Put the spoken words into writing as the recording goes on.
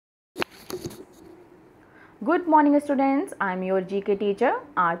Good morning students, I am your GK teacher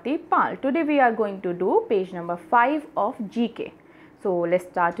Aarti Pal. Today we are going to do page number 5 of GK. So let's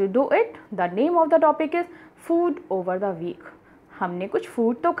start to do it. The name of the topic is food over the week. हमने कुछ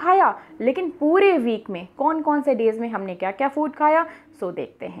food तो खाया, लेकिन पूरे week में कौन कौन से डेज में हमने क्या क्या फूड खाया सो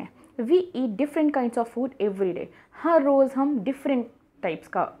देखते हैं. We eat different kinds of food every day. हर रोज़ हम डिफरेंट टाइप्स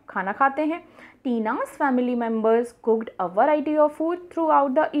का खाना खाते हैं. Tina's family members cooked a variety of food through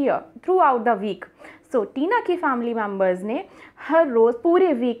out the week. सो टीना की फैमिली मेम्बर्स ने हर रोज़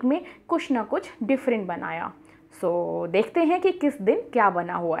पूरे वीक में कुछ ना कुछ डिफरेंट बनाया. सो देखते हैं कि किस दिन क्या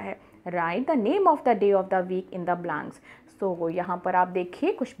बना हुआ है. Right the name of the day of the week in the blanks. सो यहाँ पर आप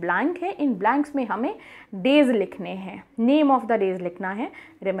देखिए कुछ ब्लैंक है. इन ब्लैंक्स में हमें डेज लिखने हैं, नेम ऑफ द डेज लिखना है.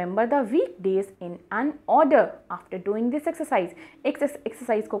 Remember the week days in an order after doing this exercise.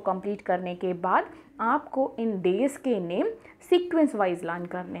 Exercise को कंप्लीट करने के बाद आपको इन डेज के नेम सीक्वेंस वाइज लर्न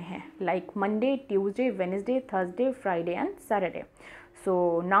करने हैं, like Monday, Tuesday, Wednesday, Thursday, Friday and Saturday.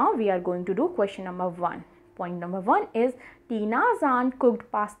 So now we are going to do question number 1. Point number 1 is Tina's aunt cooked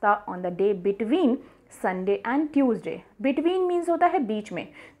pasta on the day between Sunday and Tuesday. Between means होता है बीच में.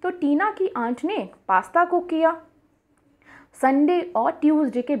 तो टीना की aunt ने pasta cook किया Sunday और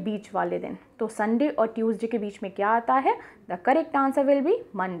Tuesday के बीच वाले दिन. तो संडे और ट्यूसडे के बीच में क्या आता है? The correct answer will be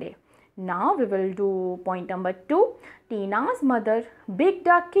Monday. Now we will do point number 2. Tina's mother baked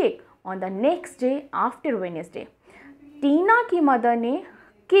a cake on the next day after Wednesday. टीना की मदर ने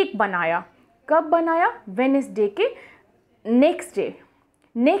केक बनाया. कब बनाया? वेडनेसडे के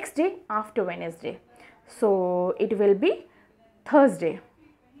next day after Wednesday. So it will be Thursday.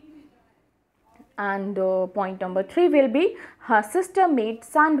 And point number 3 will be her sister made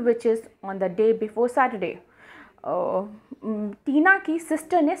sandwiches on the day before Saturday. टीना की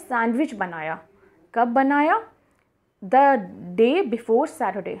sister ने sandwich बनाया. कब बनाया? The day before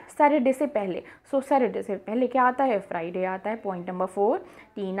Saturday. Saturday से पहले. सो Saturday से पहले क्या आता है? फ्राइडे आता है. Point number 4.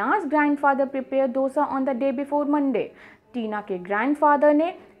 Tina's grandfather prepare dosa on the day before Monday. टीना के ग्रैंडफादर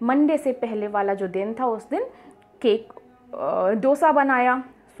ने मंडे से पहले वाला जो दिन था उस दिन केक डोसा बनाया.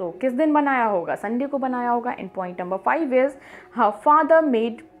 सो किस दिन बनाया होगा? संडे को बनाया होगा. And point number 5 is her father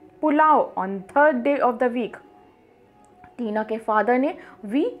made pulao on third day of the week. टीना के फादर ने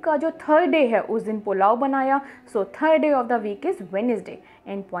वीक का जो थर्ड डे है उस दिन पुलाव बनाया. So third day of the week is Wednesday.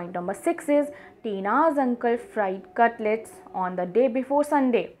 And point number 6 is Tina's uncle fried cutlets on the day before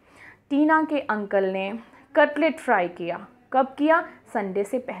Sunday. टीना के uncle ने कटलेट फ्राई किया. कब किया? संडे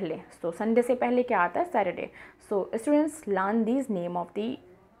से पहले. सो संडे से पहले क्या आता है? Saturday. So students learn these name of the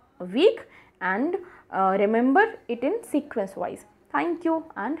week and remember it in sequence wise. Thank you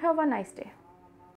and have a nice day.